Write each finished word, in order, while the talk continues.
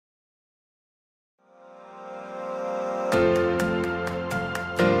I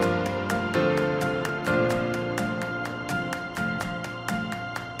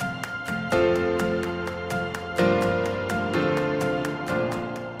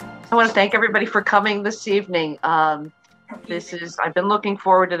want to thank everybody for coming this evening. I've been looking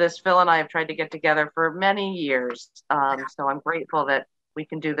forward to this. Phil and I have tried to get together for many years. So I'm grateful that we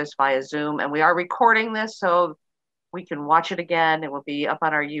can do this via Zoom, and we are recording this so we can watch it again. It will be up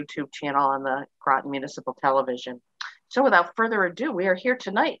on our YouTube channel on the Groton Municipal Television. So without further ado, we are here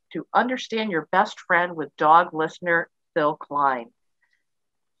tonight to understand your best friend with dog listener, Phil Klein.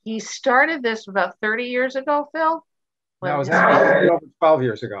 He started this about 30 years ago, Phil? No, it was actually over 12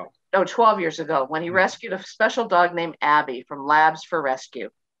 years ago. Oh, 12 years ago, when he rescued a special dog named Abby from Labs for Rescue.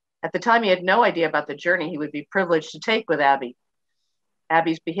 At the time, he had no idea about the journey he would be privileged to take with Abby.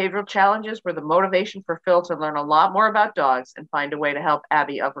 Abby's behavioral challenges were the motivation for Phil to learn a lot more about dogs and find a way to help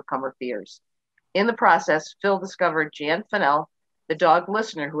Abby overcome her fears. In the process, Phil discovered Jan Fennell, the dog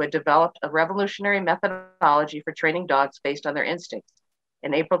listener who had developed a revolutionary methodology for training dogs based on their instincts.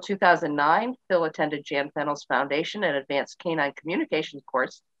 In April 2009, Phil attended Jan Fennell's Foundation and Advanced Canine Communications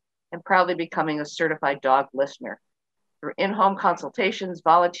course, and proudly becoming a certified dog listener. Through in-home consultations,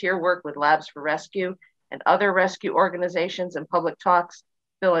 volunteer work with Labs for Rescue, and other rescue organizations and public talks,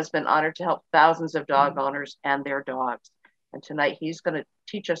 Phil has been honored to help thousands of dog owners and their dogs. And tonight he's going to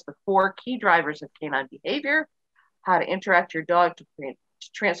teach us the 4 key drivers of canine behavior, how to interact your dog to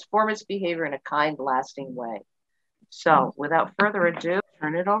transform its behavior in a kind, lasting way. So without further ado,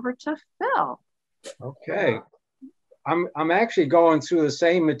 turn it over to Phil. Okay. I'm actually going through the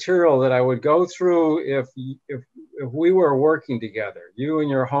same material that I would go through if we were working together, you in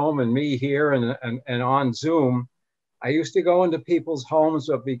your home and me here and on Zoom. I used to go into people's homes,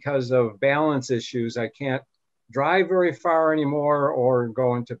 but because of balance issues, I can't drive very far anymore or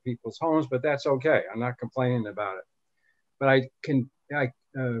go into people's homes, but that's okay. I'm not complaining about it. But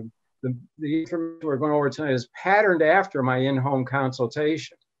the information we're going over tonight is patterned after my in-home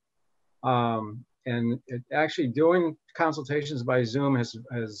consultation. And actually doing consultations by Zoom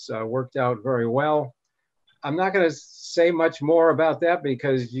has worked out very well. I'm not going to say much more about that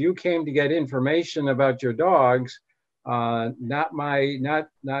because you came to get information about your dogs, not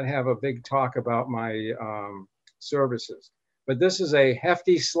have a big talk about my services. But this is a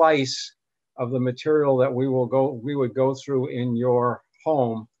hefty slice of the material that we would go through in your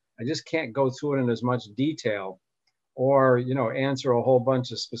home. I just can't go through it in as much detail, or answer a whole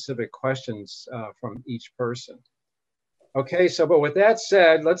bunch of specific questions from each person. Okay, but with that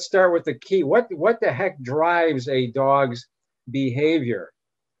said, let's start with the key. What the heck drives a dog's behavior?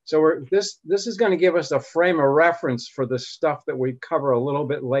 So this is going to give us a frame of reference for the stuff that we cover a little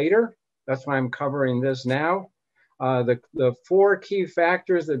bit later. That's why I'm covering this now. The 4 key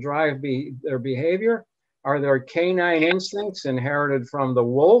factors that drive their behavior are their canine instincts inherited from the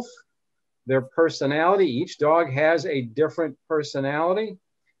wolf, their personality. Each dog has a different personality.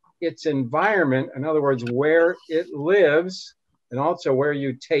 Its environment, in other words, where it lives, and also where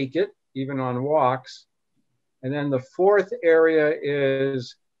you take it, even on walks. And then the 4th area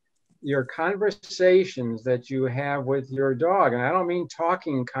is your conversations that you have with your dog. And I don't mean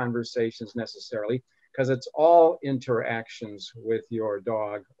talking conversations necessarily, because it's all interactions with your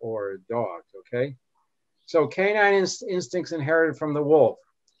dog or dogs, okay? So canine instincts inherited from the wolf.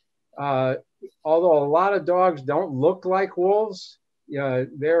 Although a lot of dogs don't look like wolves,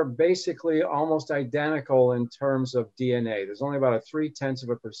 they're basically almost identical in terms of DNA. There's only about a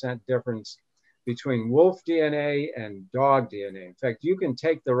 0.3% difference between wolf DNA and dog DNA. In fact, you can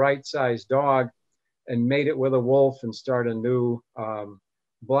take the right size dog and mate it with a wolf and start a new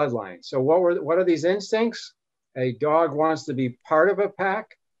bloodline. So what are these instincts? A dog wants to be part of a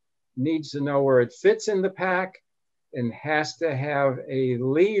pack, needs to know where it fits in the pack, and has to have a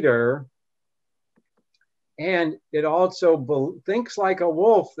leader. And it also thinks like a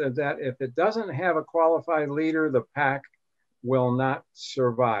wolf, that if it doesn't have a qualified leader, the pack will not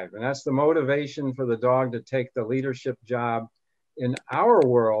survive. And that's the motivation for the dog to take the leadership job in our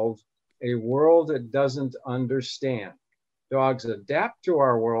world, a world that doesn't understand. Dogs adapt to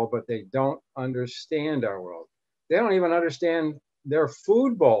our world, but they don't understand our world. They don't even understand their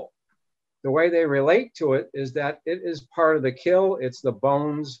food bowl. The way they relate to it is that it is part of the kill. It's the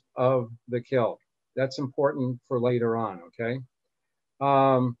bones of the kill. That's important for later on, okay?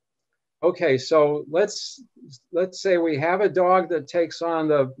 Okay, so let's say we have a dog that takes on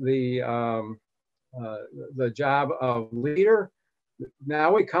the job of leader.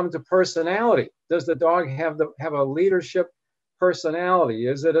 Now we come to personality. Does the dog have a leadership personality?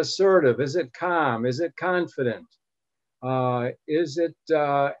 Is it assertive? Is it calm? Is it confident? Is it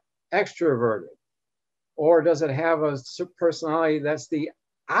extroverted? Or does it have a personality that's the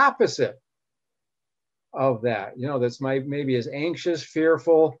opposite of that? You know, that's maybe is anxious,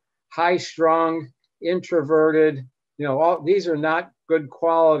 fearful, high strung, introverted. You know, all these are not good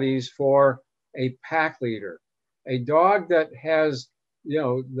qualities for a pack leader. A dog that has, you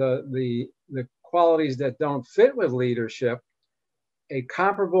know, the qualities that don't fit with leadership, a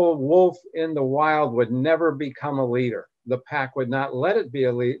comparable wolf in the wild would never become a leader. The pack would not let it be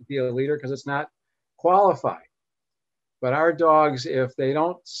a leader because it's not qualified. But our dogs, if they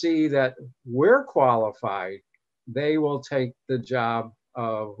don't see that we're qualified, they will take the job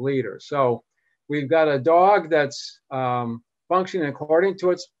of leader. So we've got a dog that's functioning according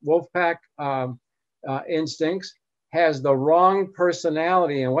to its wolf pack instincts, has the wrong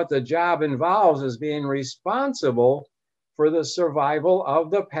personality, and what the job involves is being responsible for the survival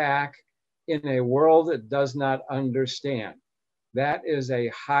of the pack in a world that does not understand. That is a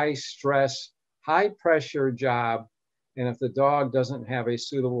high stress, high pressure job. And if the dog doesn't have a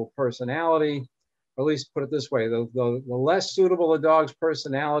suitable personality, or at least put it this way, the less suitable a dog's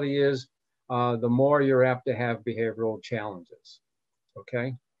personality is, the more you're apt to have behavioral challenges,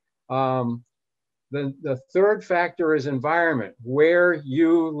 okay? The third factor is environment, where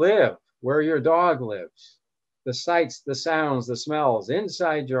you live, where your dog lives. The sights, the sounds, the smells,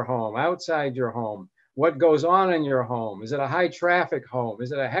 inside your home, outside your home, what goes on in your home. Is it a high traffic home?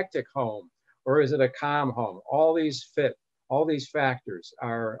 Is it a hectic home? Or is it a calm home? All these factors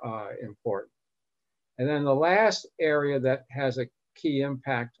are important. And then the last area that has a key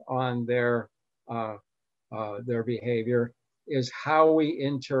impact on their behavior is how we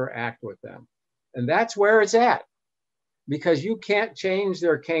interact with them. And that's where it's at, because you can't change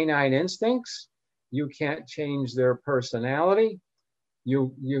their canine instincts. You can't change their personality.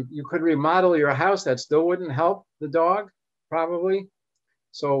 You could remodel your house, that still wouldn't help the dog, probably.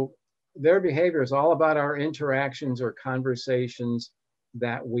 So their behavior is all about our interactions or conversations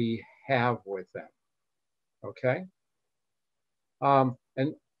that we have with them, okay?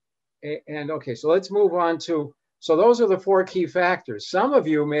 Okay, so let's move on to, so those are the 4 key factors. Some of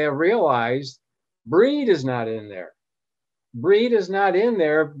you may have realized breed is not in there. Breed is not in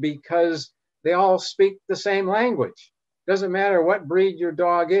there because they all speak the same language. Doesn't matter what breed your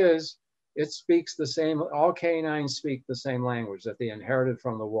dog is, it speaks the same, all canines speak the same language that they inherited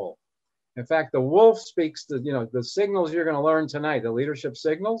from the wolf. In fact, the wolf speaks the signals you're going to learn tonight, the leadership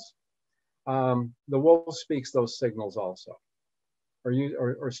signals. The wolf speaks those signals also,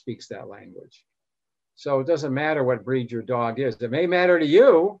 or speaks that language. So it doesn't matter what breed your dog is. It may matter to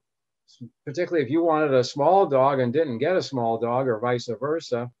you, particularly if you wanted a small dog and didn't get a small dog, or vice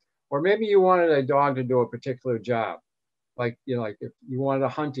versa. Or maybe you wanted a dog to do a particular job, like if you wanted a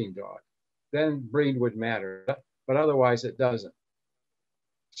hunting dog, then breed would matter, but otherwise it doesn't.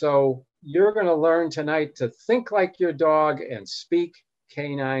 So you're going to learn tonight to think like your dog and speak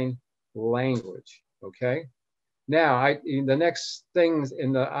canine language, okay? Now, the next thing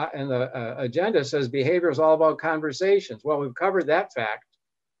in the agenda says behavior is all about conversations. Well, we've covered that fact,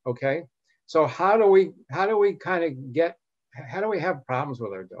 okay? So how do we have problems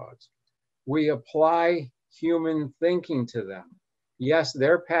with our dogs? We apply human thinking to them. Yes,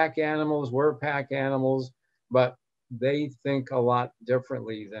 they're pack animals, we're pack animals, but they think a lot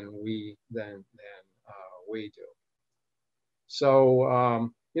differently than we do. So,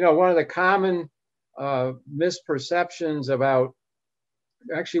 one of the common misperceptions about,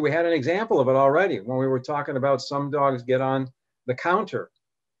 actually we had an example of it already when we were talking about some dogs get on the counter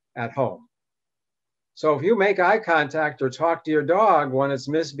at home. So if you make eye contact or talk to your dog when it's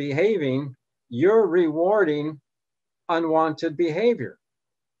misbehaving, you're rewarding unwanted behavior.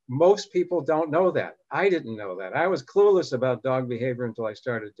 Most people don't know that. I didn't know that. I was clueless about dog behavior until I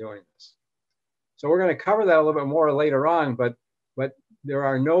started doing this. So we're going to cover that a little bit more later on, but there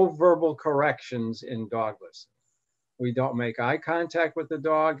are no verbal corrections in dog listening. We don't make eye contact with the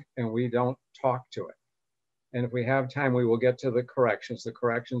dog and we don't talk to it. And if we have time, we will get to the corrections. The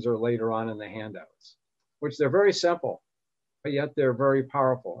corrections are later on in the handouts, which they're very simple, but yet they're very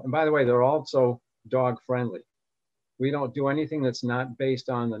powerful. And by the way, they're also dog friendly. We don't do anything that's not based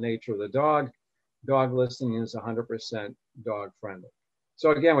on the nature of the dog. Dog listening is 100% dog friendly. So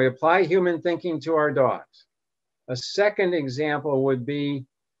again, we apply human thinking to our dogs. A second example would be,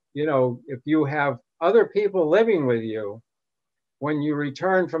 if you have other people living with you, when you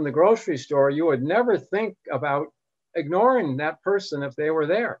return from the grocery store, you would never think about ignoring that person if they were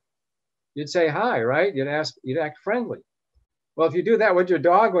there. You'd say hi, right? You'd act friendly. Well, if you do that with your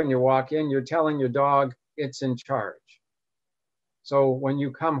dog when you walk in, you're telling your dog it's in charge. So when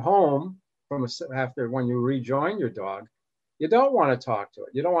you come home when you rejoin your dog, You don't want to talk to it.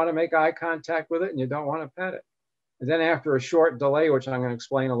 You don't want to make eye contact with it, and you don't want to pet it. And then after a short delay, which I'm going to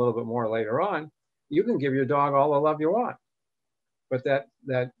explain a little bit more later on, you can give your dog all the love you want. But that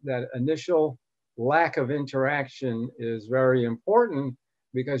initial lack of interaction is very important,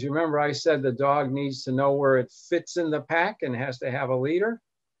 because you remember I said the dog needs to know where it fits in the pack and has to have a leader.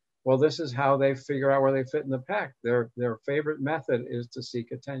 Well, this is how they figure out where they fit in the pack. Their favorite method is to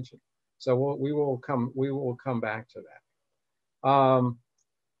seek attention. So we will come back to that.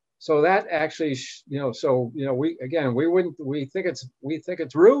 So that actually, we think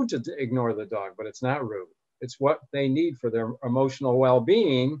it's rude to ignore the dog, but it's not rude. It's what they need for their emotional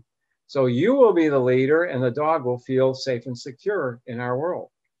well-being. So you will be the leader, and the dog will feel safe and secure in our world.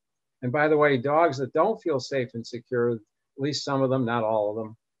 And by the way, dogs that don't feel safe and secure, at least some of them, not all of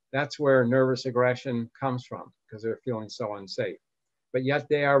them, that's where nervous aggression comes from, because they're feeling so unsafe. But yet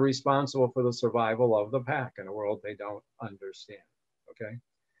they are responsible for the survival of the pack in a world they don't understand, okay?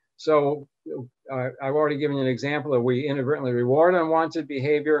 So I've already given you an example of we inadvertently reward unwanted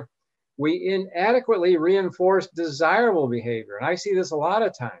behavior. We inadequately reinforce desirable behavior. And I see this a lot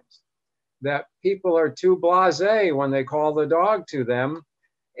of times, that people are too blasé when they call the dog to them,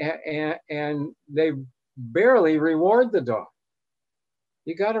 and they barely reward the dog.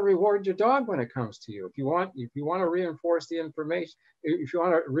 You got to reward your dog when it comes to you. If you want to reinforce the information, if you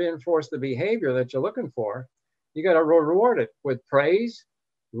want to reinforce the behavior that you're looking for, you got to reward it with praise,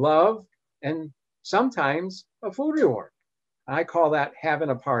 love, and sometimes a food reward. I call that having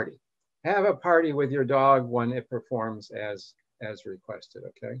a party. Have a party with your dog when it performs as requested,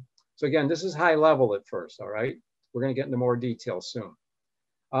 okay? So again, this is high level at first, all right? We're gonna get into more detail soon.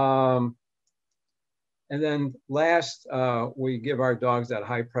 And then last, we give our dogs that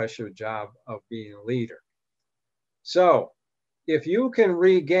high pressure job of being a leader. So if you can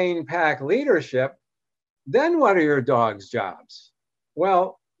regain pack leadership, then what are your dog's jobs?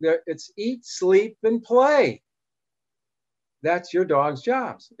 Well, it's eat, sleep, and play. That's your dog's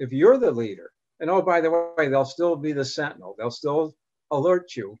jobs if you're the leader. And oh, by the way, they'll still be the sentinel. They'll still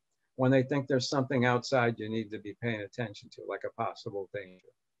alert you when they think there's something outside you need to be paying attention to, like a possible danger,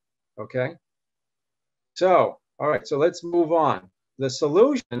 okay? So, all right, so let's move on. The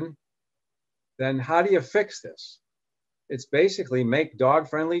solution, then how do you fix this? It's basically make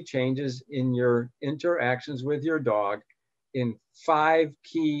dog-friendly changes in your interactions with your dog in 5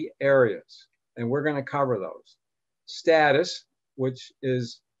 key areas, and we're gonna cover those. Status, which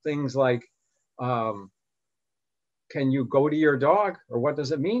is things like, can you go to your dog, or what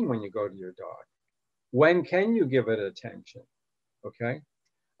does it mean when you go to your dog? When can you give it attention, okay?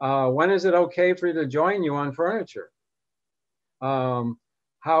 When is it okay for you to join you on furniture?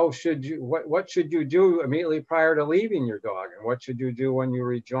 What should you do immediately prior to leaving your dog, and what should you do when you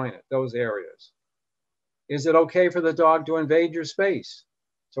rejoin it? Those areas. Is it okay for the dog to invade your space?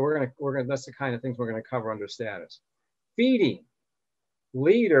 So that's the kind of things we're gonna cover under status. Feeding.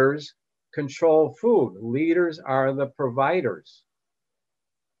 Leaders control food. Leaders are the providers.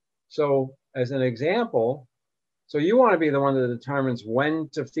 So as an example, so you want to be the one that determines when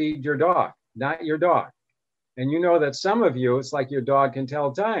to feed your dog, not your dog. And you know that some of you, it's like your dog can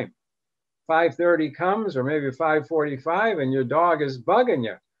tell time. 5:30 comes, or maybe 5:45, and your dog is bugging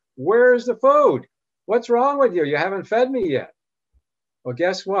you. Where's the food? What's wrong with you? You haven't fed me yet. Well,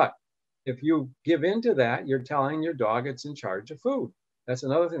 guess what? If you give into that, you're telling your dog it's in charge of food. That's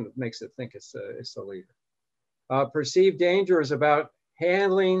another thing that makes it think it's the leader. Perceived danger is about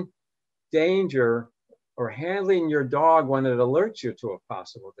handling danger, or handling your dog when it alerts you to a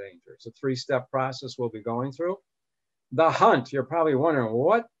possible danger. It's a 3-step process we'll be going through. The hunt, you're probably wondering,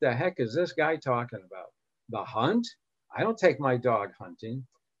 what the heck is this guy talking about? The hunt? I don't take my dog hunting.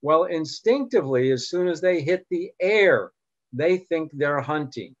 Well, instinctively, as soon as they hit the air, they think they're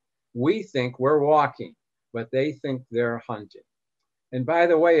hunting. We think we're walking, but they think they're hunting. And by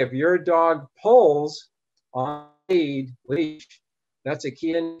the way, if your dog pulls on leash, that's a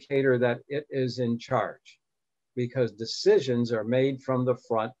key indicator that it is in charge, because decisions are made from the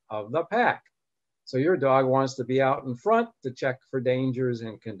front of the pack. So your dog wants to be out in front to check for dangers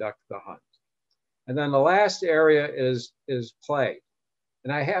and conduct the hunt. And then the last area is play.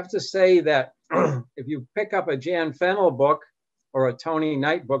 And I have to say that if you pick up a Jan Fennell book or a Tony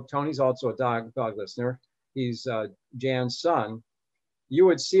Knight book, Tony's also a dog listener, he's Jan's son, you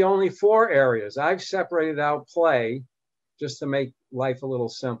would see only 4 areas. I've separated out play just to make life a little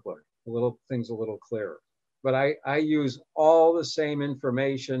simpler, things a little clearer. But I use all the same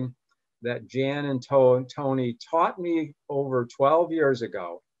information that Jan and Tony taught me over 12 years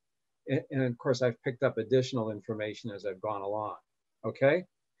ago. And of course, I've picked up additional information as I've gone along, okay?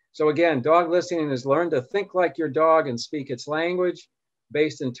 So again, dog listening is learn to think like your dog and speak its language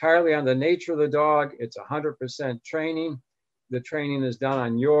based entirely on the nature of the dog. It's 100% training. The training is done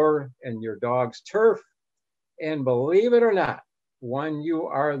on your and your dog's turf. And believe it or not, when you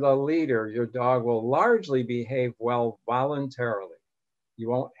are the leader, your dog will largely behave well voluntarily. You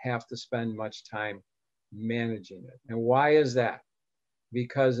won't have to spend much time managing it. And why is that?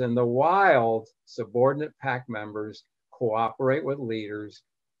 Because in the wild, subordinate pack members cooperate with leaders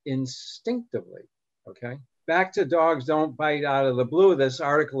instinctively, okay? Back to dogs don't bite out of the blue. This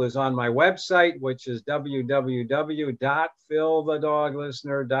article is on my website, which is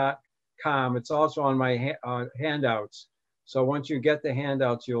www.philthedog.listener.com. It's also on my handouts. So once you get the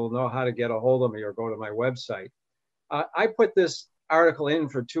handouts, you'll know how to get a hold of me or go to my website. I put this article in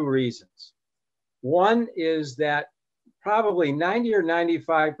for two reasons. One is that probably 90 or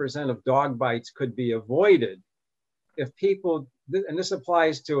 95% of dog bites could be avoided if people, and this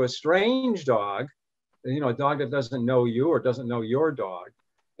applies to a strange dog, you know, a dog that doesn't know you or doesn't know your dog.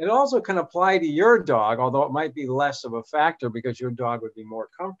 It also can apply to your dog, although it might be less of a factor because your dog would be more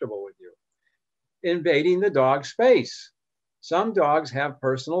comfortable with you. Invading the dog's space. Some dogs have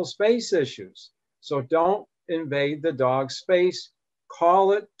personal space issues. So don't invade the dog's space.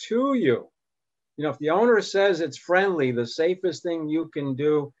 Call it to you. You know, if the owner says it's friendly, the safest thing you can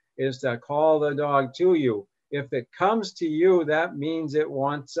do is to call the dog to you. If it comes to you, that means it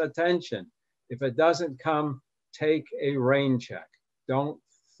wants attention. If it doesn't come, take a rain check. Don't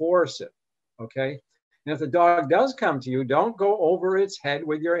force it, okay? And if the dog does come to you, don't go over its head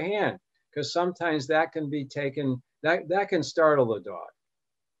with your hand, because sometimes that can be taken, that can startle the dog.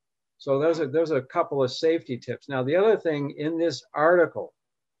 So those are a couple of safety tips. Now, the other thing in this article,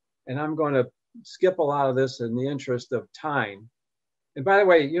 and I'm going to skip a lot of this in the interest of time. And by the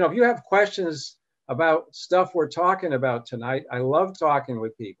way, you know, if you have questions about stuff we're talking about tonight, I love talking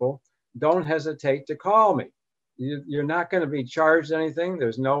with people. Don't hesitate to call me. You're not going to be charged anything.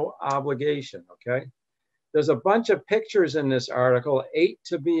 There's no obligation, okay? There's a bunch of pictures in this article, 8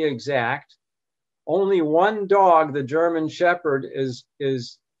 to be exact. Only one dog, the German Shepherd, is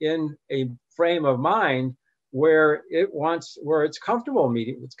in a frame of mind where it's comfortable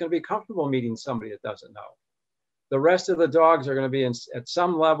meeting. It's going to be comfortable meeting somebody it doesn't know. The rest of the dogs are going to be at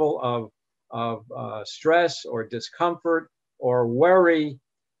some level of stress or discomfort or worry.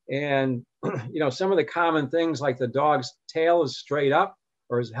 And, you know, some of the common things like the dog's tail is straight up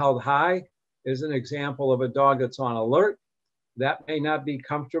or is held high is an example of a dog that's on alert. That may not be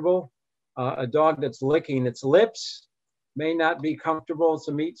comfortable. A dog that's licking its lips may not be comfortable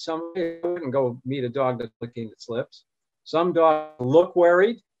to meet somebody. I wouldn't go meet a dog that's licking its lips. Some dogs look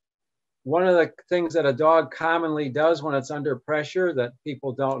worried. One of the things that a dog commonly does when it's under pressure that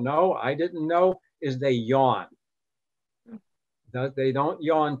people don't know, I didn't know, is they yawn. They don't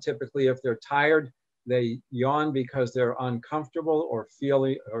yawn typically if they're tired. They yawn because they're uncomfortable or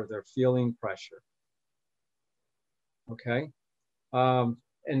they're feeling pressure. Okay.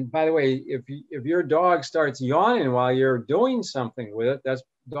 And by the way, if your dog starts yawning while you're doing something with it, that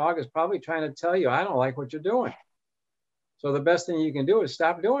dog is probably trying to tell you, I don't like what you're doing. So the best thing you can do is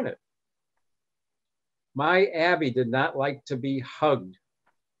stop doing it. My Abby did not like to be hugged.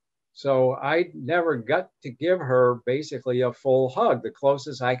 So I never got to give her basically a full hug. The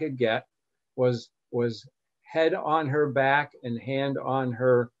closest I could get was head on her back and hand on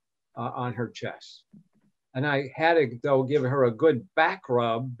her chest. And I had to, though, give her a good back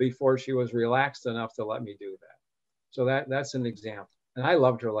rub before she was relaxed enough to let me do that. So that's an example. And I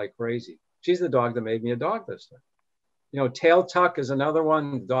loved her like crazy. She's the dog that made me a dog listener. You know, tail tuck is another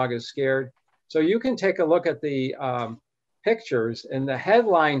one. The dog is scared. So you can take a look at the pictures, and the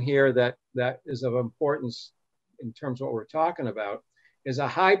headline here that is of importance in terms of what we're talking about is a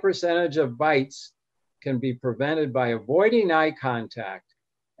high percentage of bites can be prevented by avoiding eye contact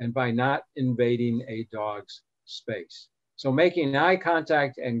and by not invading a dog's space. So making eye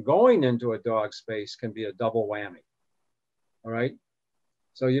contact and going into a dog's space can be a double whammy, all right?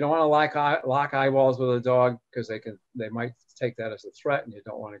 So you don't want to lock eyeballs with a dog because they might take that as a threat, and you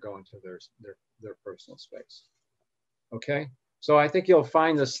don't want to go into their personal space. Okay, so I think you'll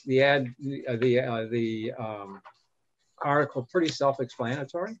find the article pretty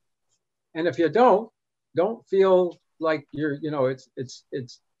self-explanatory. And if you don't feel like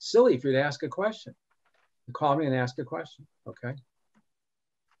it's silly for you to ask a question. You call me and ask a question, okay?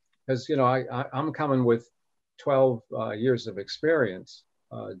 Because I'm coming with 12 years of experience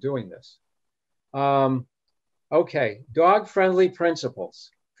doing this. Okay, dog-friendly principles.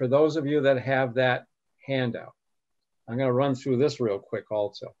 For those of you that have that handout, I'm going to run through this real quick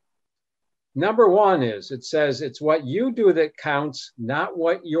also. Number one is, it says it's what you do that counts, not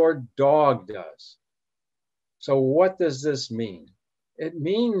what your dog does. So what does this mean? It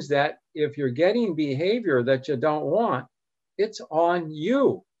means that if you're getting behavior that you don't want, it's on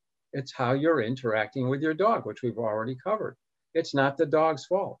you. It's how you're interacting with your dog, which we've already covered. It's not the dog's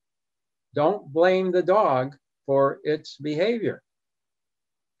fault. Don't blame the dog for its behavior,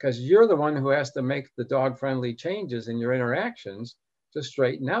 because you're the one who has to make the dog-friendly changes in your interactions to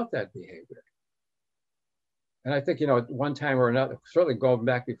straighten out that behavior. And I think, you know, at one time or another, certainly going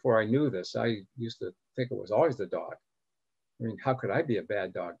back before I knew this, I used to think it was always the dog. I mean, how could I be a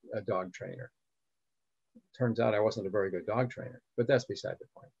dog trainer? Turns out I wasn't a very good dog trainer, but that's beside the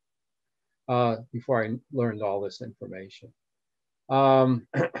point. Before I learned all this information.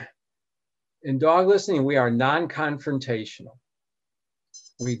 In dog listening, we are non-confrontational.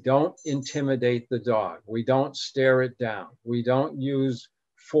 We don't intimidate the dog. We don't stare it down. We don't use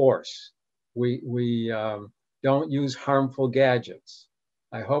force. We don't use harmful gadgets.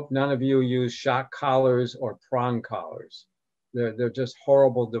 I hope none of you use shock collars or prong collars. They're just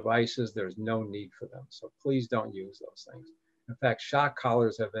horrible devices. There's no need for them. So please don't use those things. In fact, shock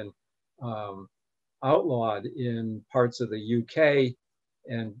collars have been outlawed in parts of the UK,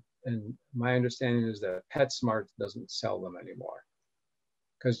 and my understanding is that PetSmart doesn't sell them anymore.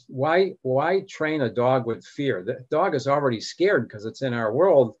 Because why train a dog with fear? The dog is already scared because it's in our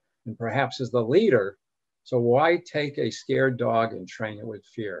world and perhaps is the leader. So why take a scared dog and train it with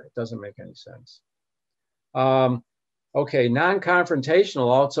fear? It doesn't make any sense. Okay, non-confrontational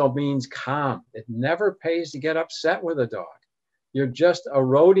also means calm. It never pays to get upset with a dog. You're just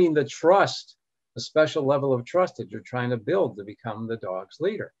eroding the trust, a special level of trust that you're trying to build to become the dog's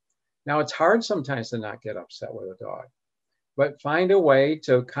leader. Now, it's hard sometimes to not get upset with a dog, but find a way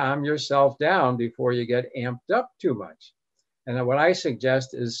to calm yourself down before you get amped up too much. And what I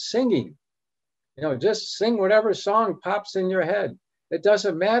suggest is singing. You know, just sing whatever song pops in your head. It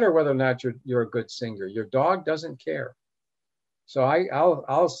doesn't matter whether or not you're a good singer. Your dog doesn't care. So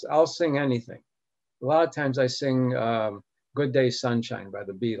I'll sing anything. A lot of times I sing Good Day Sunshine by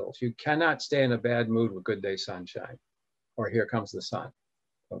the Beatles. You cannot stay in a bad mood with Good Day Sunshine or Here Comes the Sun.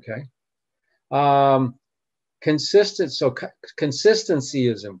 Okay. Consistency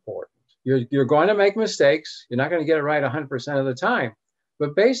is important. You're going to make mistakes. You're not going to get it right 100% of the time.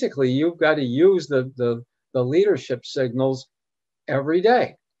 But basically, you've got to use the leadership signals every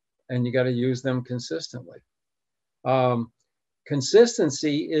day, and you got to use them consistently.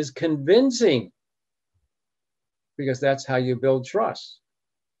 Consistency is convincing, because that's how you build trust,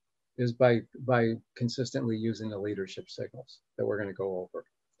 is by consistently using the leadership signals that we're going to go over.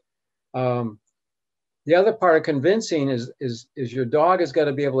 The other part of convincing is your dog has got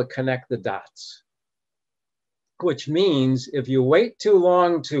to be able to connect the dots, which means if you wait too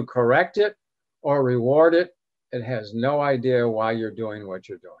long to correct it or reward it, it has no idea why you're doing what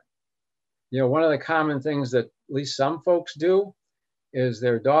you're doing. You know, one of the common things that at least some folks do is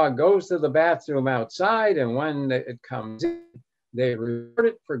their dog goes to the bathroom outside, and when it comes in, they reward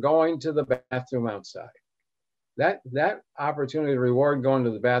it for going to the bathroom outside. That opportunity to reward going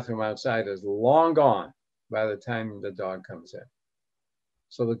to the bathroom outside is long gone by the time the dog comes in.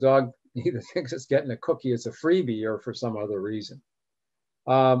 So the dog either thinks it's getting a cookie, it's a freebie, or for some other reason.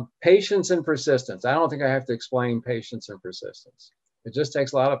 Patience and persistence. I don't think I have to explain patience and persistence. It just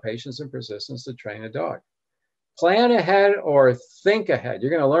takes a lot of patience and persistence to train a dog. Plan ahead or think ahead.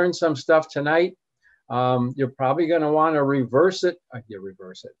 You're going to learn some stuff tonight. You're probably going to want to rehearse it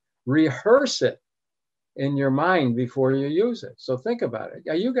in your mind before you use it. So think about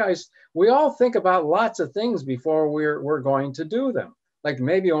it. You guys, we all think about lots of things before we're going to do them. Like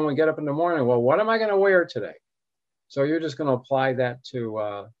maybe when we get up in the morning, well, what am I going to wear today? So you're just going to apply that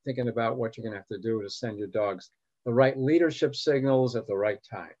to thinking about what you're going to have to do to send your dogs the right leadership signals at the right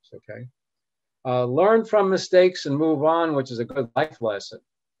times, okay? Learn from mistakes and move on, which is a good life lesson,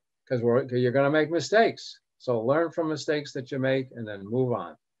 because you're going to make mistakes. So learn from mistakes that you make and then move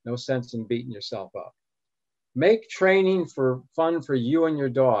on. No sense in beating yourself up. Make training fun for you and your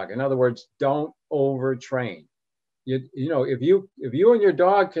dog. In other words, don't overtrain. You know, if you and your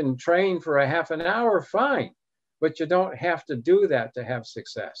dog can train for a half an hour, fine, but you don't have to do that to have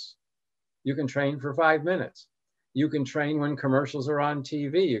success. You can train for 5 minutes. You can train when commercials are on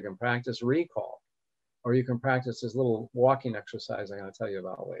TV. You can practice recall, or you can practice this little walking exercise I'm going to tell you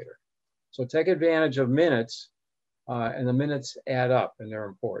about later. So take advantage of minutes, and the minutes add up, and they're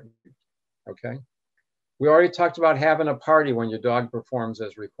important, okay? We already talked about having a party when your dog performs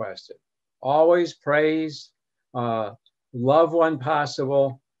as requested. Always praise, love when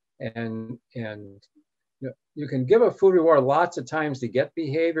possible, and You can give a food reward lots of times to get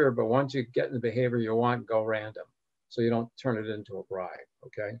behavior, but once you get the behavior you want, go random. So you don't turn it into a bribe,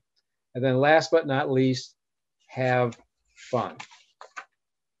 okay? And then last but not least, have fun.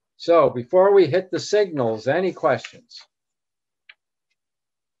 So before we hit the signals, any questions?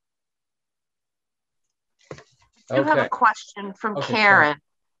 I do have a question from Karen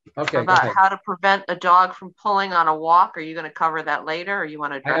about how to prevent a dog from pulling on a walk. Are you going to cover that later, or you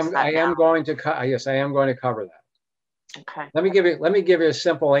want to address that now? I am going to cover that. Okay. Let me give you a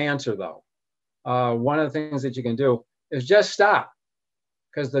simple answer though. One of the things that you can do is just stop,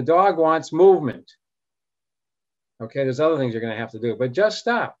 because the dog wants movement. Okay, there's other things you're going to have to do, but just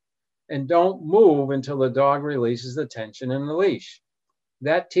stop and don't move until the dog releases the tension in the leash.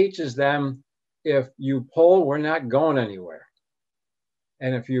 That teaches them, if you pull, we're not going anywhere.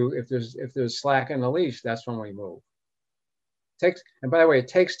 And if there's slack in the leash, that's when we move. And by the way, it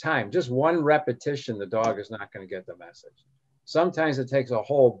takes time. Just one repetition, the dog is not going to get the message. Sometimes it takes a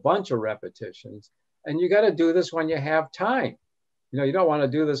whole bunch of repetitions, and you got to do this when you have time. You don't want to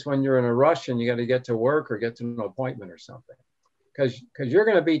do this when you're in a rush and you got to get to work or get to an appointment or something, because you're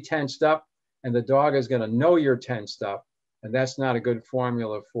going to be tensed up, and the dog is going to know you're tensed up, and that's not a good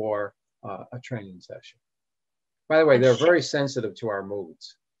formula for a training session. By the way, they're very sensitive to our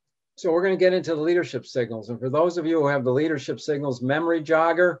moods. So we're going to get into the leadership signals. And for those of you who have the leadership signals memory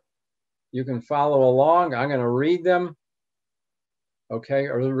jogger, you can follow along. I'm going to read them, okay,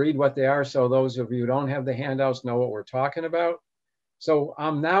 or read what they are, so those of you who don't have the handouts know what we're talking about. So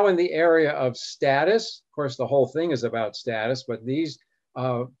I'm now in the area of status. Of course, the whole thing is about status, but these,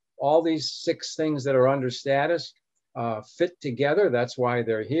 all these 6 things that are under status fit together. That's why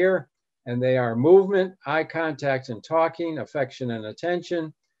they're here. And they are movement, eye contact and talking, affection and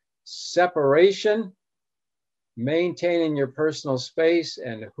attention, separation, maintaining your personal space,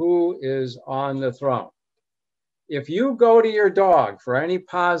 and who is on the throne. If you go to your dog for any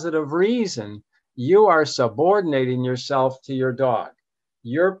positive reason, you are subordinating yourself to your dog.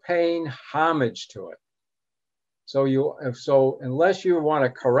 You're paying homage to it. So unless you want to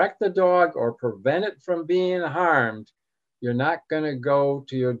correct the dog or prevent it from being harmed, you're not going to go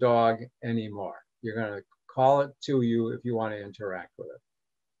to your dog anymore. You're going to call it to you if you want to interact with it.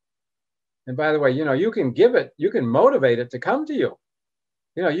 And by the way, you can motivate it to come to you.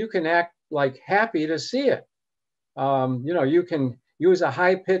 You can act like happy to see it. You can use a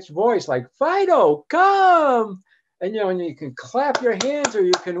high-pitched voice like, Fido, come. And, and you can clap your hands, or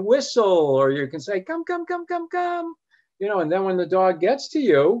you can whistle, or you can say, come, come, come, come, come. And then when the dog gets to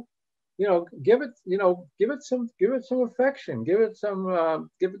you, give it some affection, give it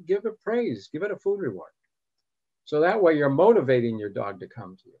praise, give it a food reward. So that way you're motivating your dog to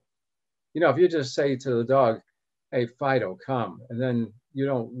come to you. If you just say to the dog, hey, Fido, come, and then you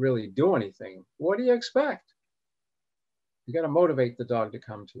don't really do anything, what do you expect? You got to motivate the dog to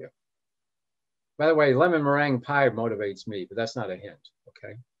come to you. By the way, lemon meringue pie motivates me, but that's not a hint,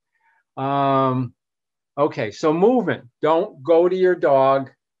 okay? Okay, so movement. Don't go to your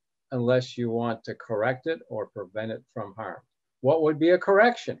dog unless you want to correct it or prevent it from harm. What would be a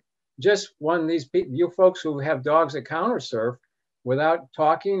correction? Just one of these people, you folks who have dogs that counter surf, without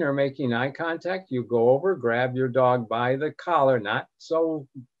talking or making eye contact, you go over, grab your dog by the collar, not so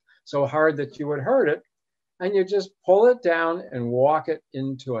hard that you would hurt it, and you just pull it down and walk it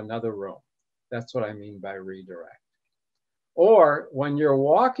into another room. That's what I mean by redirect. Or when you're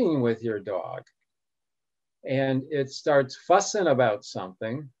walking with your dog and it starts fussing about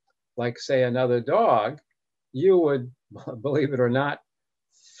something, like say another dog, you would, believe it or not,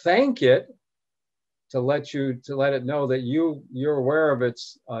 thank it to let it know that you're aware of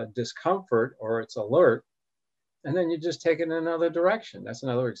its discomfort or its alert, and then you just take it in another direction. That's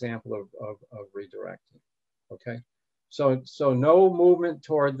another example of redirecting. Okay, so no movement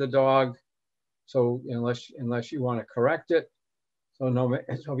toward the dog. So unless you want to correct it, so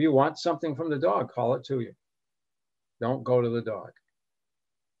if you want something from the dog, call it to you. Don't go to the dog.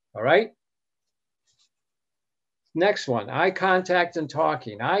 All right. Next one, eye contact and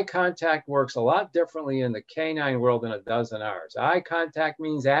talking. Eye contact works a lot differently in the canine world than it does in ours. Eye contact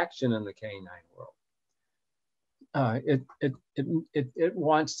means action in the canine world. It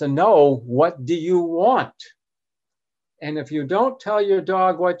wants to know, what do you want? And if you don't tell your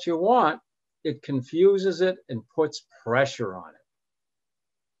dog what you want, it confuses it and puts pressure on it.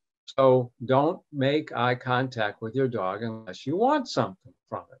 So don't make eye contact with your dog unless you want something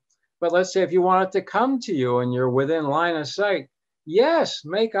from it. But let's say if you want it to come to you and you're within line of sight, yes,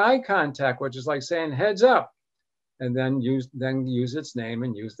 make eye contact, which is like saying heads up, and then use its name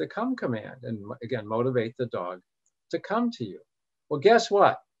and use the come command. And again, motivate the dog to come to you. Well, guess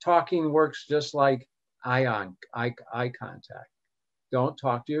what? Talking works just like eye contact. Don't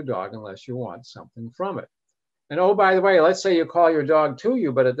talk to your dog unless you want something from it. And oh, by the way, let's say you call your dog to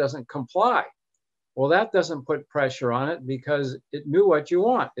you, but it doesn't comply. Well, that doesn't put pressure on it because it knew what you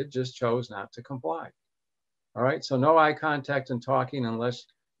want. It just chose not to comply. All right, so no eye contact and talking unless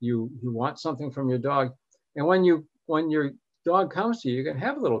you want something from your dog. And when your dog comes to you, you can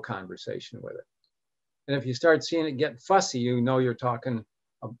have a little conversation with it. And if you start seeing it get fussy, you know you're talking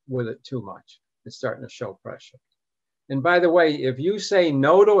with it too much. It's starting to show pressure. And by the way, if you say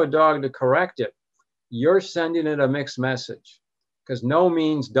no to a dog to correct it, you're sending it a mixed message, because no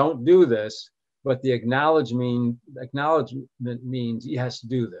means don't do this, but the acknowledgement means yes,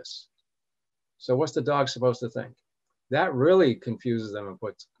 do this. So what's the dog supposed to think? That really confuses them and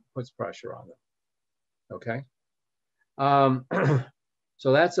puts pressure on them. Okay.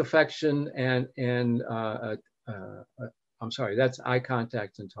 So that's affection and I'm sorry, that's eye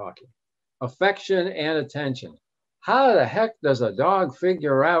contact and talking. Affection and attention. How the heck does a dog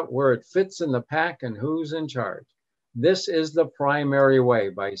figure out where it fits in the pack and who's in charge? This is the primary way,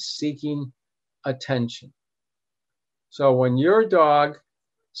 by seeking attention. So when your dog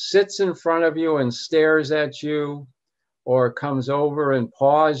sits in front of you and stares at you, or comes over and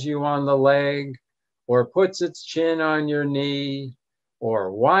paws you on the leg, or puts its chin on your knee,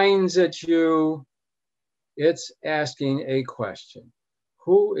 or whines at you, it's asking a question.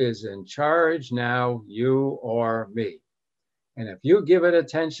 Who is in charge now, you or me? And if you give it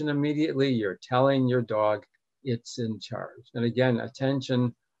attention immediately, you're telling your dog it's in charge. And again,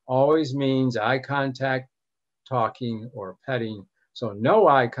 attention always means eye contact, talking, or petting. So no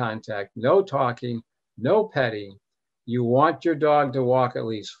eye contact, no talking, no petting. You want your dog to walk at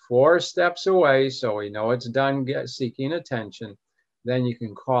least 4 steps away so we know it's done seeking attention. Then you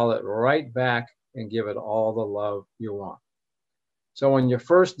can call it right back and give it all the love you want. So when you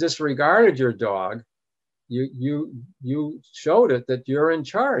first disregarded your dog, you showed it that you're in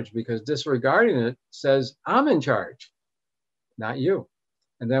charge, because disregarding it says, I'm in charge, not you.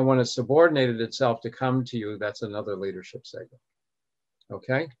 And then when it subordinated itself to come to you, that's another leadership signal.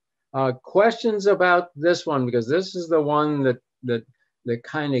 Okay. Questions about this one, because this is the one that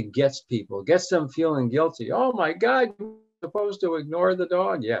kind of gets people, gets them feeling guilty. Oh my God, you're supposed to ignore the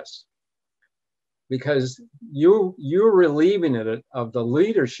dog? Yes. Because you're relieving it of the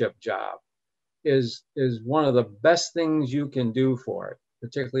leadership job is one of the best things you can do for it,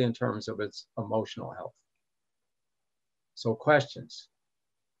 particularly in terms of its emotional health. So questions.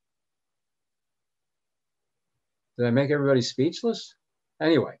 Did I make everybody speechless?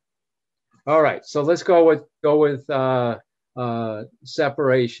 Anyway, all right. So let's go with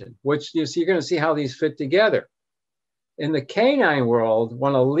separation, which you're going to see how these fit together. In the canine world,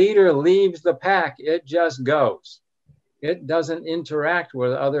 when a leader leaves the pack, it just goes. It doesn't interact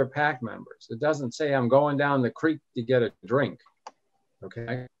with other pack members. It doesn't say, I'm going down the creek to get a drink.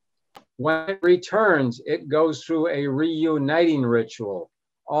 Okay. When it returns, it goes through a reuniting ritual.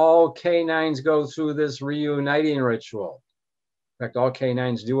 All canines go through this reuniting ritual. In fact, all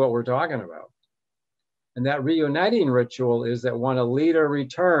canines do what we're talking about. And that reuniting ritual is that when a leader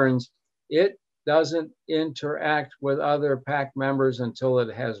returns, it doesn't interact with other pack members until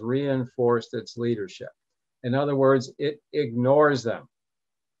it has reinforced its leadership. In other words, it ignores them.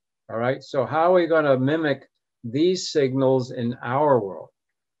 All right, so how are we going to mimic these signals in our world?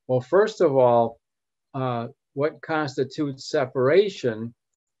 Well, first of all, what constitutes separation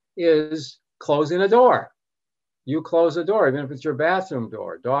is closing a door. You close the door, even if it's your bathroom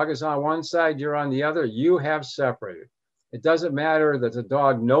door. Dog is on one side, you're on the other, you have separated. It doesn't matter that the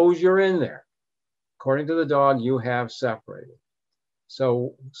dog knows you're in there. According to the dog, you have separated.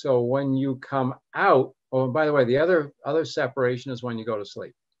 So when you come out, oh, and by the way, the other separation is when you go to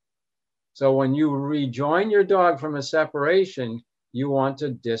sleep. So when you rejoin your dog from a separation, you want to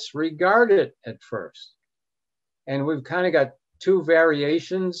disregard it at first. And we've kind of got 2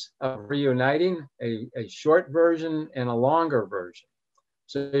 variations of reuniting, a short version and a longer version.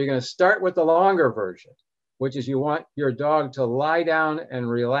 So you're going to start with the longer version, which is you want your dog to lie down and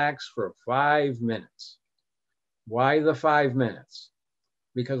relax for 5 minutes. Why the 5 minutes?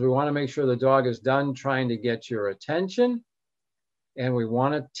 Because we want to make sure the dog is done trying to get your attention, and we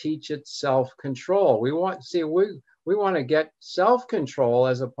want to teach it self-control. We want to get self-control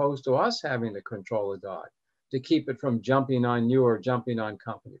as opposed to us having to control the dog to keep it from jumping on you or jumping on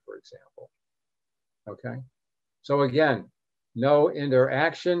company, for example. Okay. So again, no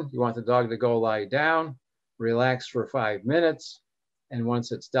interaction. You want the dog to go lie down, relax for 5 minutes. And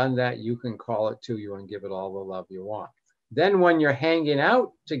once it's done that, you can call it to you and give it all the love you want. Then when you're hanging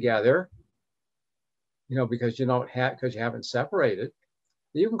out together, because you haven't separated,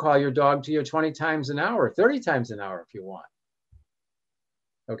 You can call your dog to you 20 times an hour, 30 times an hour if you want.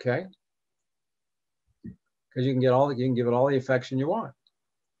 Okay? Because you can give it all the affection you want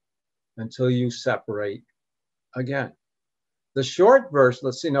until you separate again. The short verse,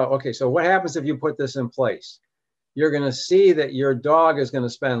 let's see, no, okay, so what happens if you put this in place? You're going to see that your dog is going to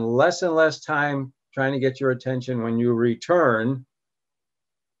spend less and less time trying to get your attention when you return.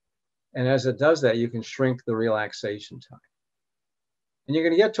 And as it does that, you can shrink the relaxation time. And you're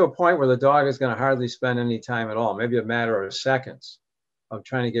going to get to a point where the dog is going to hardly spend any time at all, maybe a matter of seconds of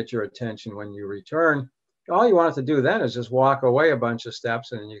trying to get your attention when you return. All you want it to do then is just walk away a bunch of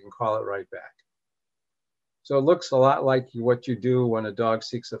steps and then you can call it right back. So it looks a lot like what you do when a dog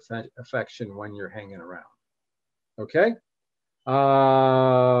seeks affection when you're hanging around. Okay?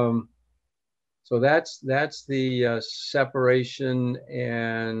 So that's the separation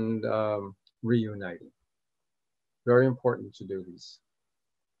and reuniting. Very important to do these.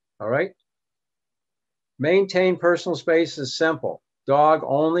 All right? Maintain personal space is simple. Dog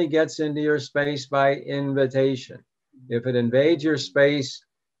only gets into your space by invitation. If it invades your space,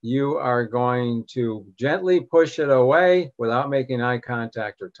 you are going to gently push it away without making eye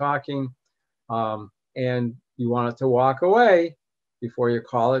contact or talking. And you want it to walk away before you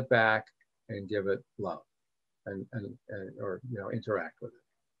call it back and give it love and or interact with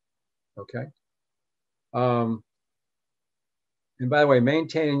it. Okay. And by the way,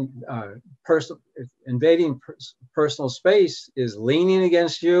 maintaining invading personal space is leaning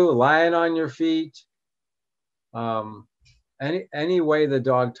against you, lying on your feet, any way the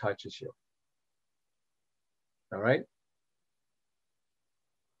dog touches you. All right.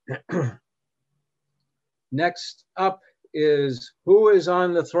 Next up is who is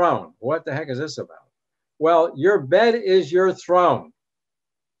on the throne? What the heck is this about? Well, your bed is your throne.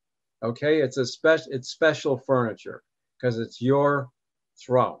 Okay, it's special furniture because it's your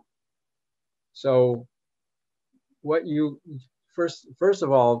throne. So what you first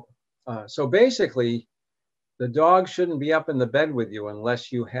of all, so basically the dog shouldn't be up in the bed with you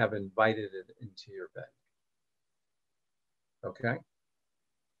unless you have invited it into your bed. Okay.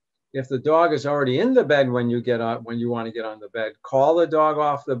 If the dog is already in the bed when you want to get on the bed, call the dog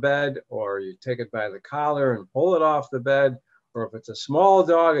off the bed, or you take it by the collar and pull it off the bed. Or if it's a small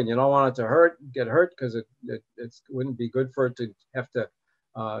dog and you don't want it to get hurt because it wouldn't be good for it to have to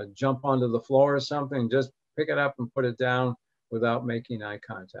jump onto the floor or something, just pick it up and put it down without making eye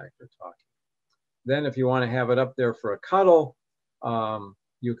contact or talking. Then if you want to have it up there for a cuddle,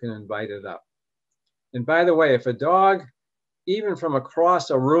 you can invite it up. And by the way, if a dog, even from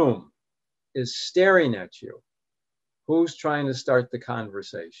across a room, is staring at you, who's trying to start the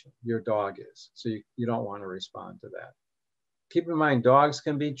conversation? Your dog is. So you don't want to respond to that. Keep in mind, dogs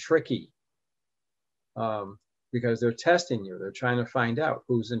can be tricky because they're testing you. They're trying to find out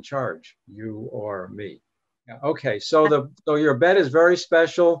who's in charge, you or me. Yeah, okay, so your bed is very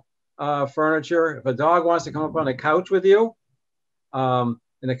special furniture. If a dog wants to come up on a couch with you,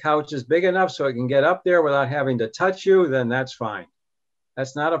 and the couch is big enough so it can get up there without having to touch you, then that's fine.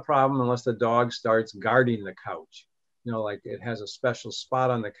 That's not a problem unless the dog starts guarding the couch. Like it has a special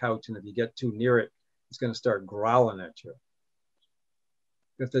spot on the couch, and if you get too near it, it's going to start growling at you.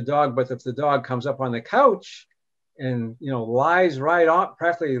 If the dog comes up on the couch and lies right on,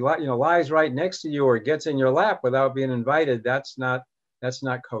 practically lies right next to you or gets in your lap without being invited, that's not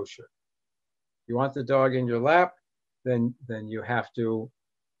kosher. You want the dog in your lap, then you have to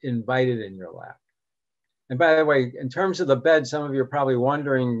invite it in your lap. And by the way, in terms of the bed, some of you are probably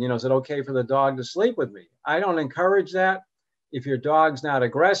wondering, is it okay for the dog to sleep with me? I don't encourage that. If your dog's not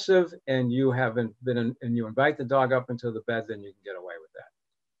aggressive and you invite the dog up into the bed, then you can get away with that.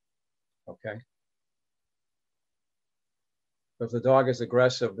 Okay. But if the dog is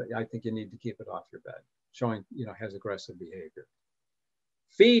aggressive, I think you need to keep it off your bed, showing, has aggressive behavior.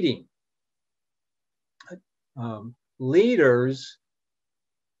 Feeding. Leaders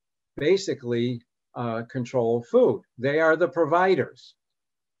basically control food. They are the providers.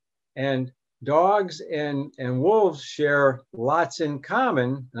 And dogs and wolves share lots in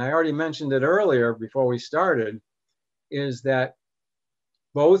common. And I already mentioned it earlier before we started, is that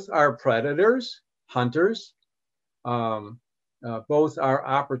both are predators, hunters. Both are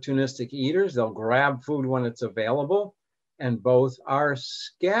opportunistic eaters. They'll grab food when it's available. And both are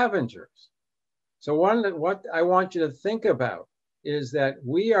scavengers. So what I want you to think about is that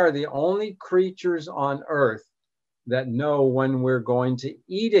we are the only creatures on Earth that know when we're going to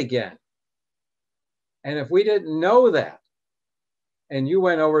eat again. And if we didn't know that, and you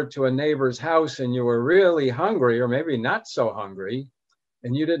went over to a neighbor's house and you were really hungry, or maybe not so hungry,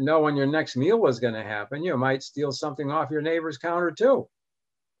 and you didn't know when your next meal was going to happen, you might steal something off your neighbor's counter too.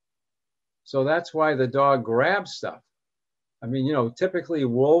 So that's why the dog grabs stuff. I mean, you know, typically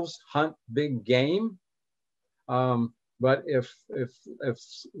wolves hunt big game. But if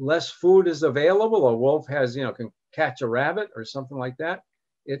less food is available, a wolf has, you know, can catch a rabbit or something like that,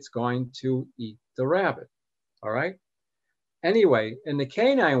 it's going to eat the rabbit. All right. Anyway, in the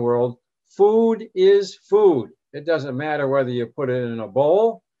canine world, food is food. It doesn't matter whether you put it in a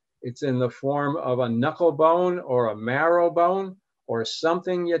bowl, it's in the form of a knuckle bone or a marrow bone or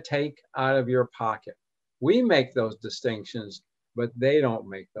something you take out of your pocket. We make those distinctions, but they don't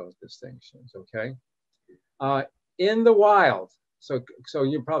make those distinctions, okay? In the wild, so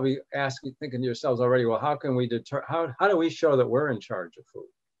you're probably thinking to yourselves already, well, how can we how do we show that we're in charge of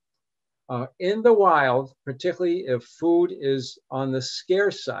food? In the wild, particularly if food is on the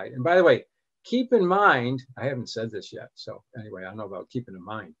scarce side, and by the way, keep in mind, I haven't said this yet, so anyway, I don't know about keeping in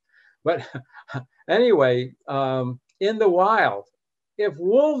mind, but anyway, in the wild, if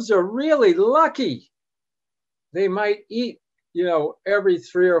wolves are really lucky, they might eat, you know, every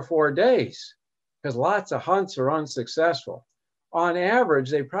 3 or 4 days, because lots of hunts are unsuccessful. On average,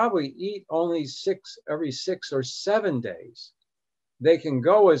 they probably eat only every 6 or 7 days. They can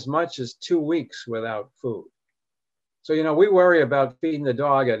go as much as 2 weeks without food. So, you know, we worry about feeding the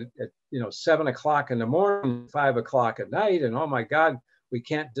dog at you know, 7 o'clock in the morning, 5 o'clock at night, and oh my God, we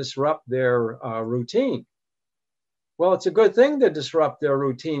can't disrupt their routine. Well, it's a good thing to disrupt their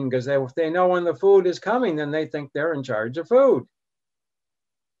routine, because if they know when the food is coming, then they think they're in charge of food.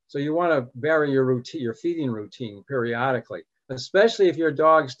 So you want to vary your routine, your feeding routine periodically, especially if your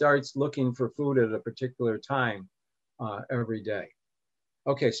dog starts looking for food at a particular time every day.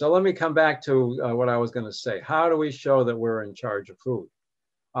 Okay, so let me come back to what I was going to say. How do we show that we're in charge of food?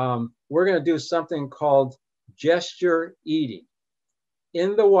 We're going to do something called gesture eating.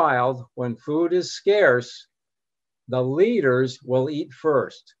 In the wild, when food is scarce, the leaders will eat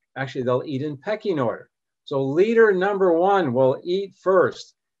first. Actually, they'll eat in pecking order. So leader number 1 will eat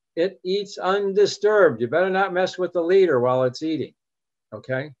first. It eats undisturbed. You better not mess with the leader while it's eating,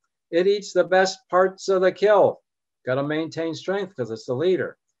 okay? It eats the best parts of the kill. Got to maintain strength because it's the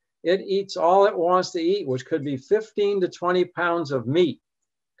leader. It eats all it wants to eat, which could be 15 to 20 pounds of meat,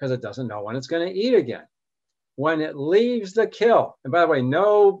 because it doesn't know when it's going to eat again. When it leaves the kill, and by the way,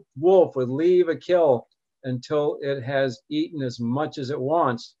 no wolf would leave a kill until it has eaten as much as it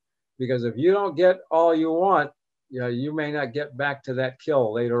wants, because if you don't get all you want, you may not get back to that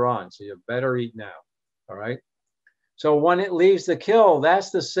kill later on. So you better eat now, all right? So when it leaves the kill,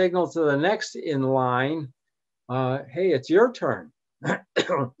 that's the signal to the next in line, hey, it's your turn. And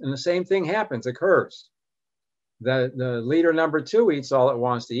the same thing occurs. The leader number 2 eats all it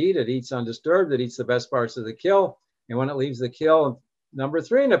wants to eat. It eats undisturbed. It eats the best parts of the kill. And when it leaves the kill, number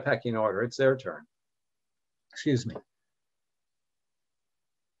 3 in the pecking order, it's their turn. Excuse me.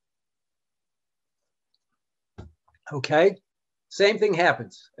 Okay, same thing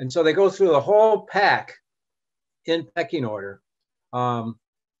happens. And so they go through the whole pack in pecking order. And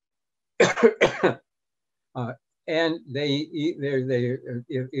they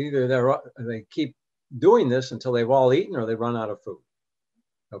keep doing this until they've all eaten or they run out of food.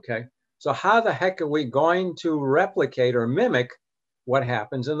 Okay, so how the heck are we going to replicate or mimic what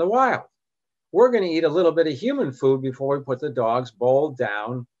happens in the wild? We're going to eat a little bit of human food before we put the dog's bowl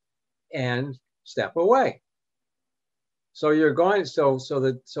down and step away. So you're going, so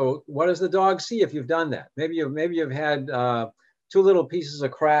what does the dog see if you've done that? Maybe you've had 2 little pieces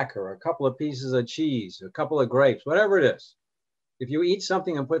of cracker, a couple of pieces of cheese, a couple of grapes, whatever it is. If you eat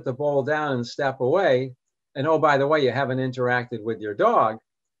something and put the bowl down and step away, and oh, by the way, you haven't interacted with your dog,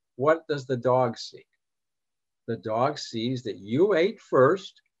 what does the dog see? The dog sees that you ate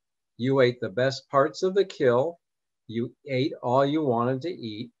first, you ate the best parts of the kill, you ate all you wanted to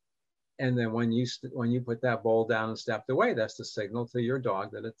eat, and then when you put that bowl down and stepped away, that's the signal to your dog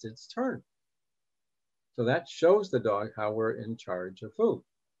that it's its turn. So that shows the dog how we're in charge of food.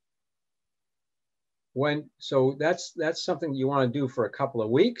 So that's something you want to do for a couple of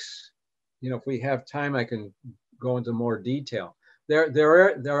weeks. You know, if we have time, I can go into more detail. There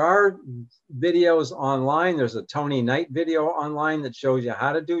are videos online. There's a Tony Knight video online that shows you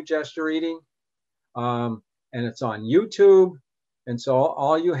how to do gesture eating, and it's on YouTube. And so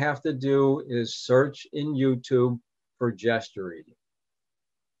all you have to do is search in YouTube for gesture eating,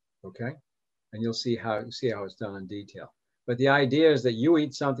 okay? And you'll see how it's done in detail. But the idea is that you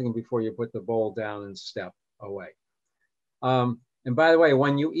eat something before you put the bowl down and step away. And by the way,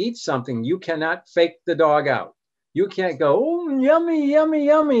 when you eat something, you cannot fake the dog out. You can't go, oh, yummy, yummy,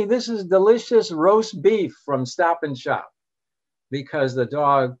 yummy. This is delicious roast beef from Stop and Shop, because the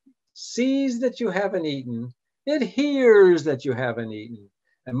dog sees that you haven't eaten. It hears that you haven't eaten.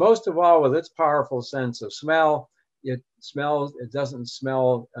 And most of all, with its powerful sense of smell, it doesn't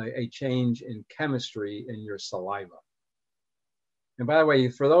smell a change in chemistry in your saliva. And by the way,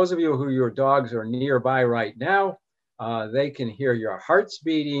 for those of you who your dogs are nearby right now, they can hear your heart's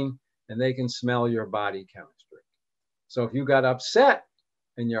beating and they can smell your body chemistry. So if you got upset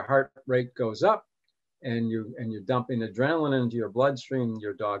and your heart rate goes up and you're dumping adrenaline into your bloodstream,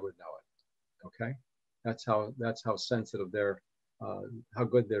 your dog would know it. Okay, that's how sensitive how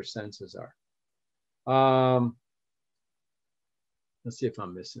good their senses are. Let's see if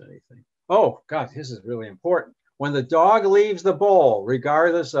I'm missing anything. Oh God, this is really important. When the dog leaves the bowl,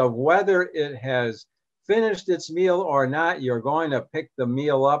 regardless of whether it has finished its meal or not, you're going to pick the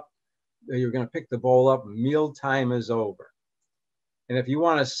meal up. You're going to pick the bowl up. Mealtime is over. And if you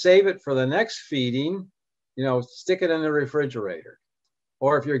want to save it for the next feeding, stick it in the refrigerator.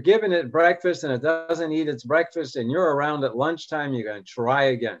 Or if you're giving it breakfast and it doesn't eat its breakfast and you're around at lunchtime, you're going to try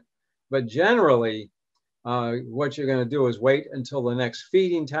again. But generally, what you're going to do is wait until the next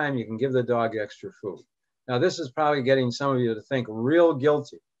feeding time. You can give the dog extra food. Now, this is probably getting some of you to think real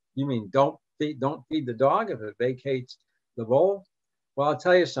guilty. You mean don't feed the dog if it vacates the bowl? Well, I'll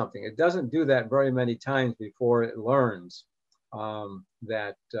tell you something. It doesn't do that very many times before it learns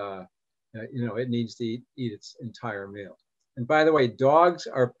that it needs to eat its entire meal. And by the way, dogs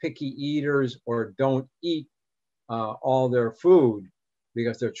are picky eaters or don't eat all their food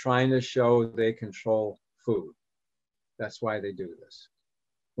because they're trying to show they control food. That's why they do this.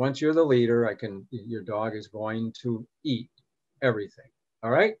 Once you're the leader, your dog is going to eat everything.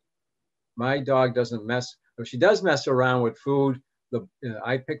 All right? My dog doesn't mess. If she does mess around with food,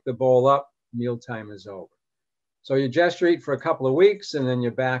 I pick the bowl up. Mealtime is over. So you gesture eat for a couple of weeks, and then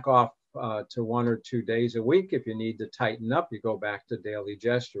you back off to 1 or 2 days a week. If you need to tighten up, you go back to daily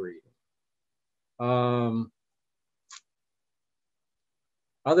gesture eating.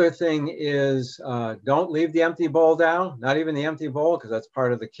 Other thing is don't leave the empty bowl down, not even the empty bowl, because that's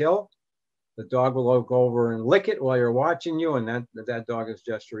part of the kill. The dog will go over and lick it while you're watching you, and that dog is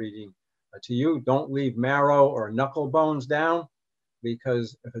gesture eating to you. Don't leave marrow or knuckle bones down,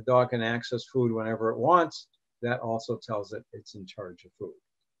 because if a dog can access food whenever it wants, that also tells it it's in charge of food.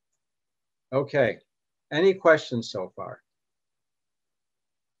 Okay, any questions so far?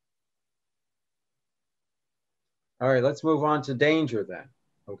 All right, let's move on to danger then,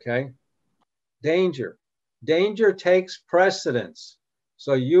 okay? Danger. Danger takes precedence.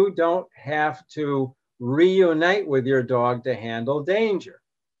 So you don't have to reunite with your dog to handle danger.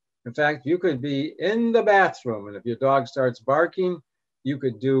 In fact, you could be in the bathroom, and if your dog starts barking, you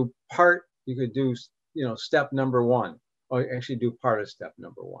could do step number 1, or actually do part of step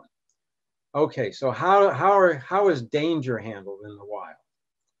number 1. Okay, so how is danger handled in the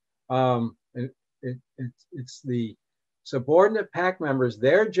wild? It's the subordinate pack members.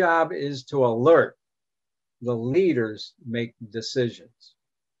 Their job is to alert the leaders make decisions.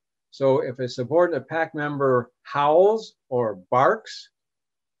 So if a subordinate pack member howls or barks,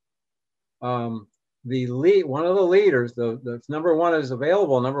 one of the leaders, the number 1 is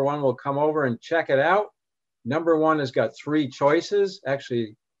available. Number 1 will come over and check it out. Number 1 has got 3 choices.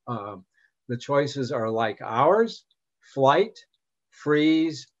 Actually, the choices are like ours: flight,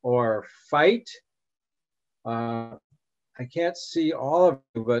 freeze, or fight. I can't see all of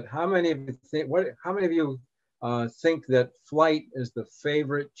you, but how many of you think that flight is the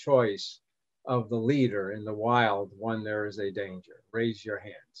favorite choice of the leader in the wild when there is a danger? Raise your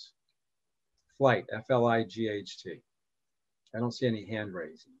hands. Flight, F-L-I-G-H-T. I don't see any hand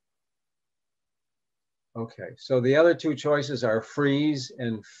raising. Okay, so the other 2 choices are freeze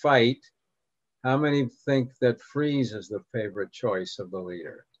and fight. How many think that freeze is the favorite choice of the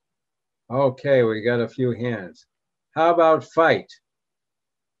leader? Okay, we got a few hands. How about fight?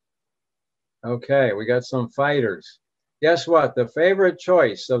 Okay, we got some fighters. Guess what? The favorite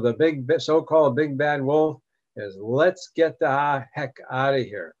choice of the so-called big bad wolf is let's get the heck out of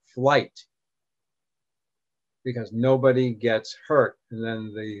here. Flight. Because nobody gets hurt. And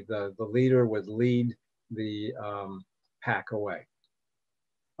then the leader would lead the pack away.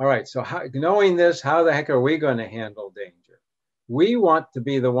 All right, so knowing this, how the heck are we going to handle danger? We want to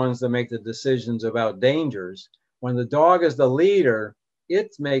be the ones that make the decisions about dangers. When the dog is the leader,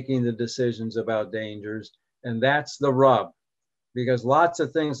 it's making the decisions about dangers, and that's the rub. Because lots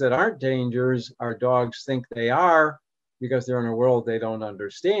of things that aren't dangers, our dogs think they are because they're in a world they don't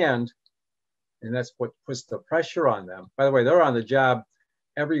understand, and that's what puts the pressure on them. By the way, they're on the job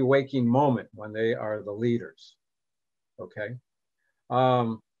every waking moment when they are the leaders, okay?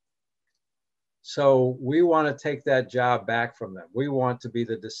 So we want to take that job back from them. We want to be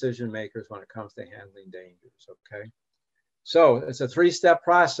the decision makers when it comes to handling dangers, okay? So it's a three-step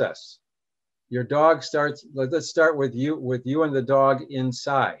process. Your dog starts, let's start with you and the dog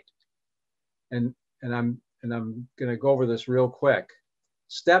inside. And I'm going to go over this real quick.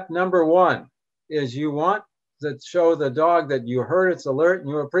 Step number one is you want to show the dog that you heard its alert and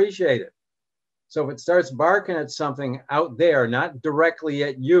you appreciate it. So if it starts barking at something out there, not directly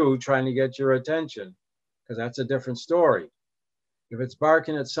at you trying to get your attention, because that's a different story. If it's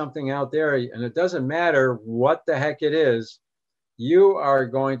barking at something out there, and it doesn't matter what the heck it is, you are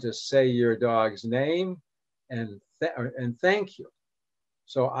going to say your dog's name and thank you.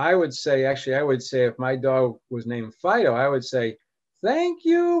 So I would say, actually, I would say if my dog was named Fido, I would say, thank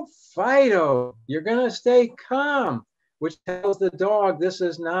you, Fido. You're going to stay calm, which tells the dog this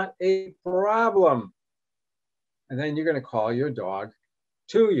is not a problem. And then you're going to call your dog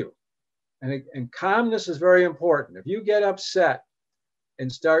to you. And calmness is very important. If you get upset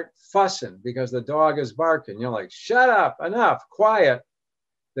and start fussing because the dog is barking, you're like, shut up, enough, quiet,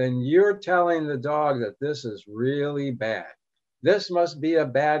 then you're telling the dog that this is really bad. This must be a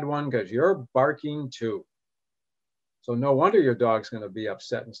bad one because you're barking too. So no wonder your dog's going to be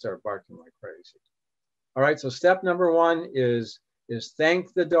upset and start barking like crazy. All right, so step number one is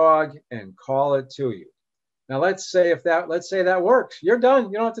thank the dog and call it to you. Now let's say that works. You're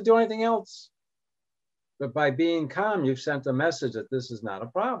done. You don't have to do anything else. But by being calm, you've sent a message that this is not a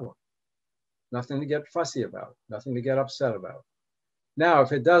problem. Nothing to get fussy about, nothing to get upset about. Now,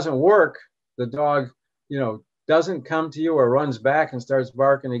 if it doesn't work, the dog, doesn't come to you or runs back and starts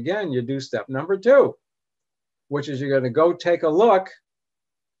barking again, you do step number two, which is you're going to go take a look.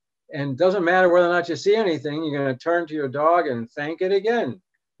 And it doesn't matter whether or not you see anything, you're going to turn to your dog and thank it again.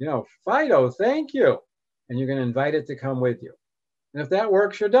 Fido, thank you. And you're going to invite it to come with you. And if that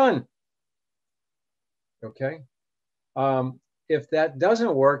works, you're done. Okay. If that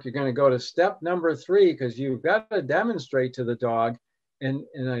doesn't work, you're going to go to step number three, because you've got to demonstrate to the dog in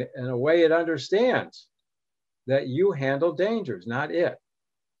a way it understands that you handle dangers, not it.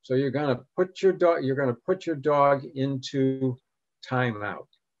 So you're going to put your dog into timeout.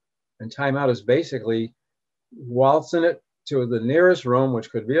 And timeout is basically waltzing it to the nearest room,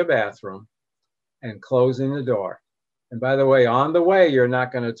 which could be a bathroom, and closing the door. And by the way, on the way, you're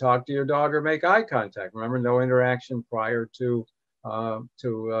not going to talk to your dog or make eye contact. Remember, no interaction prior to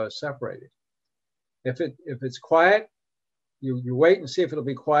separating. If it's quiet, you wait and see if it'll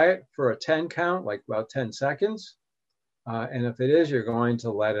be quiet for a 10 count, like about 10 seconds. And if it is, you're going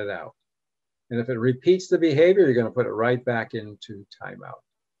to let it out. And if it repeats the behavior, you're going to put it right back into timeout.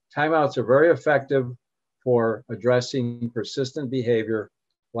 Timeouts are very effective for addressing persistent behavior,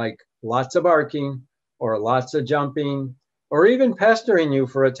 like lots of barking or lots of jumping, or even pestering you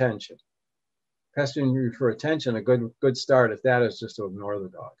for attention. Pestering you for attention, a good start if that is just to ignore the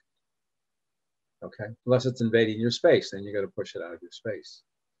dog. Okay, unless it's invading your space, then you got to push it out of your space.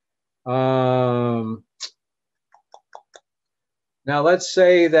 Now let's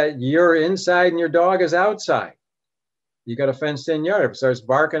say that you're inside and your dog is outside. You got a fenced in yard. If it starts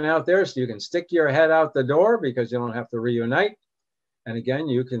barking out there, so you can stick your head out the door because you don't have to reunite. And again,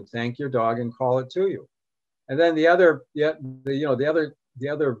 you can thank your dog and call it to you. And then the other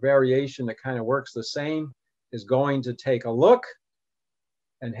variation that kind of works the same is going to take a look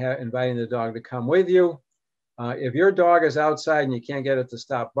and inviting the dog to come with you. If your dog is outside and you can't get it to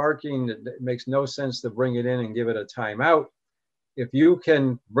stop barking, it makes no sense to bring it in and give it a timeout. If you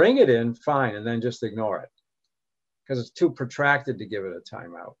can bring it in, fine, and then just ignore it, because it's too protracted to give it a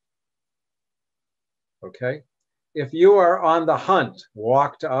timeout. Okay? If you are on the hunt,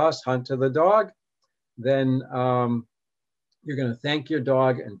 walk to us, hunt to the dog, then you're going to thank your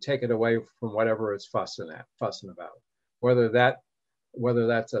dog and take it away from whatever it's fussing about. Whether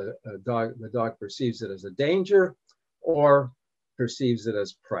that's a dog, the dog perceives it as a danger or perceives it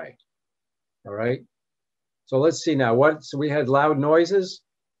as prey. All right? So let's see now. So we had loud noises.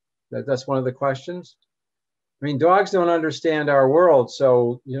 That's one of the questions. I mean, dogs don't understand our world.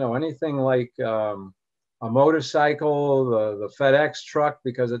 So, anything like a motorcycle, the FedEx truck,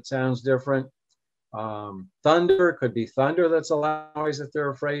 because it sounds different. Thunder, could be thunder that's a loud noise that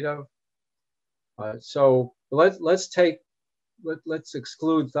they're afraid of. So let's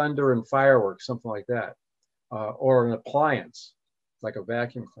exclude thunder and fireworks, something like that, or an appliance like a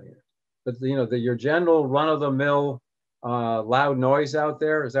vacuum cleaner. But your general run-of-the-mill loud noise out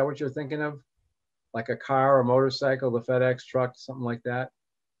there, is that what you're thinking of? Like a car, a motorcycle, the FedEx truck, something like that?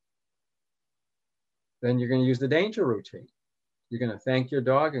 Then you're going to use the danger routine. You're going to thank your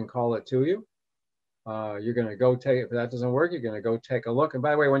dog and call it to you. You're going to go if that doesn't work, you're going to go take a look. And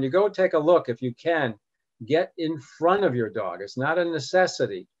by the way, when you go take a look, if you can, get in front of your dog. It's not a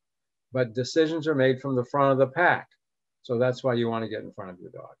necessity, but decisions are made from the front of the pack. So that's why you want to get in front of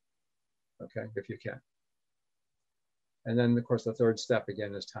your dog, okay, if you can. And then, of course, the third step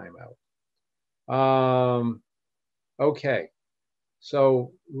again is timeout. Okay,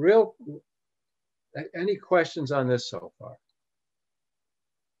 so any questions on this so far?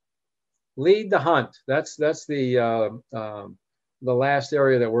 Lead the hunt. That's the last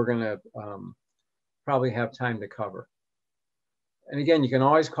area that we're going to probably have time to cover. And again, you can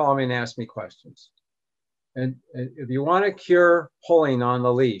always call me and ask me questions. And if you want to cure pulling on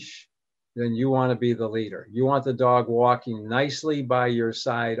the leash, then you want to be the leader. You want the dog walking nicely by your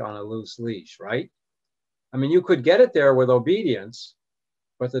side on a loose leash, right? I mean, you could get it there with obedience,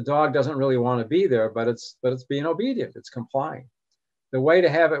 but the dog doesn't really want to be there, but it's being obedient, it's complying. The way to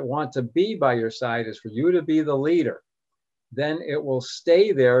have it want to be by your side is for you to be the leader. Then it will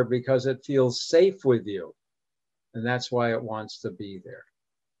stay there because it feels safe with you. And that's why it wants to be there.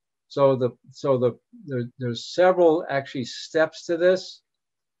 So there's several actually steps to this,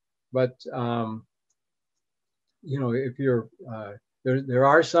 but you know, if you're there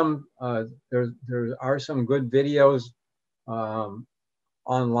are some good videos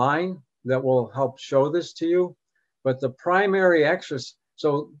online that will help show this to you, but the primary exercise.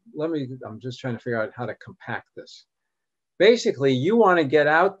 So I'm just trying to figure out how to compact this. Basically, you want to get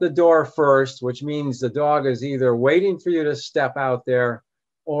out the door first, which means the dog is either waiting for you to step out there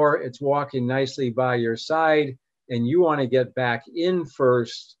or it's walking nicely by your side, and you want to get back in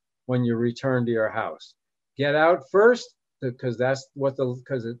first when you return to your house. Get out first, because that's what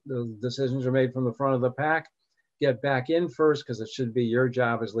the decisions are made from the front of the pack. Get back in first, because it should be your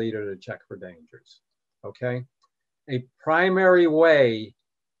job as leader to check for dangers, okay? A primary way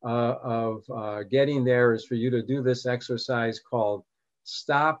of getting there is for you to do this exercise called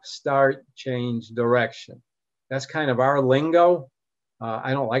stop, start, change direction. That's kind of our lingo.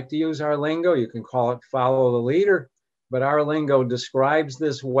 I don't like to use our lingo. You can call it follow the leader, but our lingo describes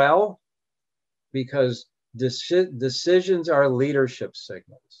this well because decisions are leadership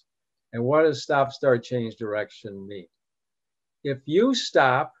signals. And what does stop, start, change direction mean? If you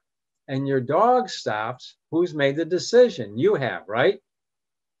stop and your dog stops, who's made the decision? You have, right?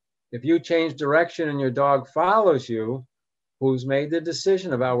 If you change direction and your dog follows you, who's made the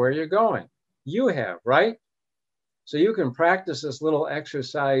decision about where you're going? You have, right? So you can practice this little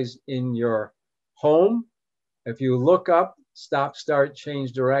exercise in your home. If you look up stop, start,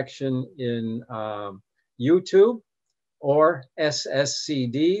 change direction in YouTube or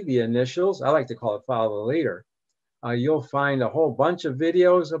SSCD, the initials, I like to call it follow the leader. You'll find a whole bunch of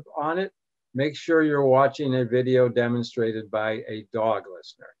videos on it. Make sure you're watching a video demonstrated by a dog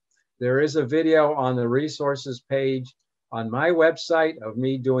listener. There is a video on the resources page on my website of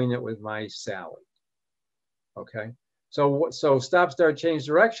me doing it with my Sally. Okay, so stop, start, change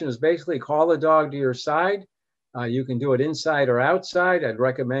direction is basically call the dog to your side. You can do it inside or outside. I'd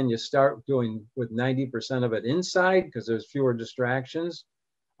recommend you start doing with 90% of it inside because there's fewer distractions.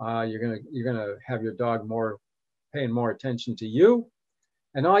 You're gonna have your dog paying more attention to you.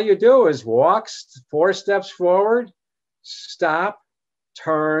 And all you do is walk 4 steps forward, stop,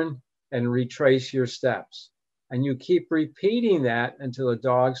 turn, and retrace your steps. And you keep repeating that until the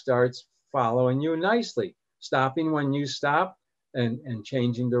dog starts following you nicely, stopping when you stop and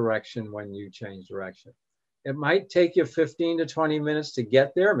changing direction when you change direction. It might take you 15 to 20 minutes to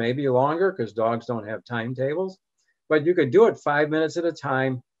get there, maybe longer because dogs don't have timetables, but you could do it 5 minutes at a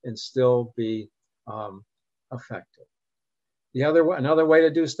time and still be effective. Another way to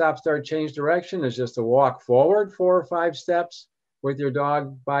do stop, start, change direction is just to walk forward 4 or 5 steps with your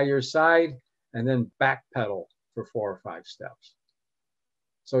dog by your side and then backpedal for 4 or 5 steps.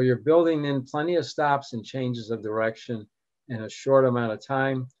 So you're building in plenty of stops and changes of direction in a short amount of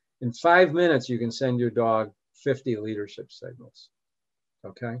time. In 5 minutes, you can send your dog 50 leadership signals,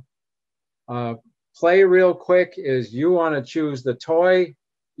 okay? Play real quick is you want to choose the toy.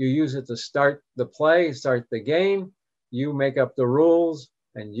 You use it to start the play, start the game. You make up the rules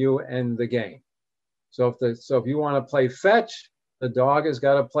and you end the game. So if you want to play fetch, the dog has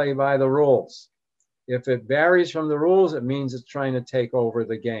got to play by the rules. If it varies from the rules, it means it's trying to take over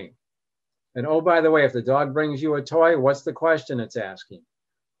the game. And oh, by the way, if the dog brings you a toy, what's the question it's asking?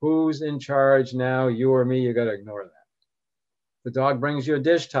 Who's in charge now, you or me? You got to ignore that. The dog brings you a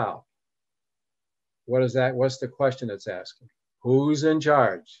dish towel. What is that? What's the question it's asking? Who's in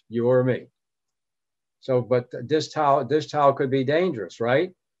charge, you or me? So, but dish towel could be dangerous,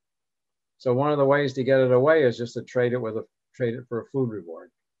 right? So one of the ways to get it away is just to trade it for a food reward.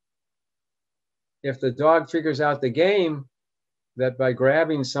 If the dog figures out the game that by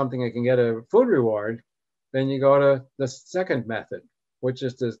grabbing something it can get a food reward, then you go to the second method, which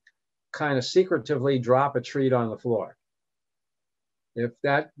is to kind of secretively drop a treat on the floor. If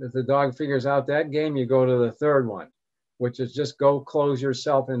the dog figures out that game, you go to the third one, which is just go close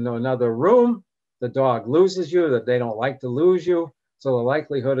yourself into another room. The dog loses you, that they don't like to lose you. So the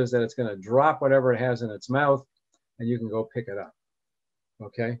likelihood is that it's going to drop whatever it has in its mouth and you can go pick it up.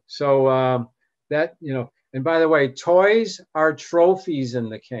 Okay. So that, you know, and by the way, toys are trophies in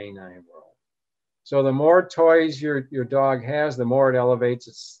the canine world. So the more toys your dog has, the more it elevates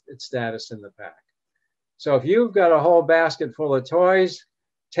its status in the pack. So if you've got a whole basket full of toys,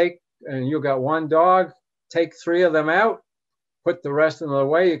 and you've got one dog, take 3 of them out, put the rest of them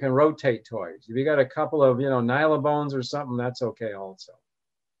away. You can rotate toys. If you got a couple of, you know, Nylabones or something, that's okay also.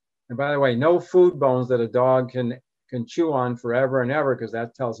 And by the way, no food bones that a dog can chew on forever and ever, because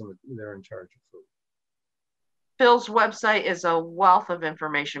that tells them they're in charge of food. Phil's website is a wealth of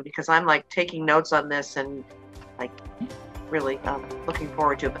information, because I'm like taking notes on this and like really looking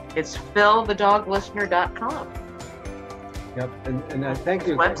forward to it. It's philthedoglistener.com. Yep, and thank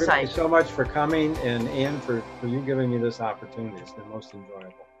you so much for coming, and Ann for you giving me this opportunity. It's been most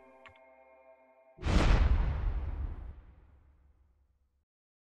enjoyable.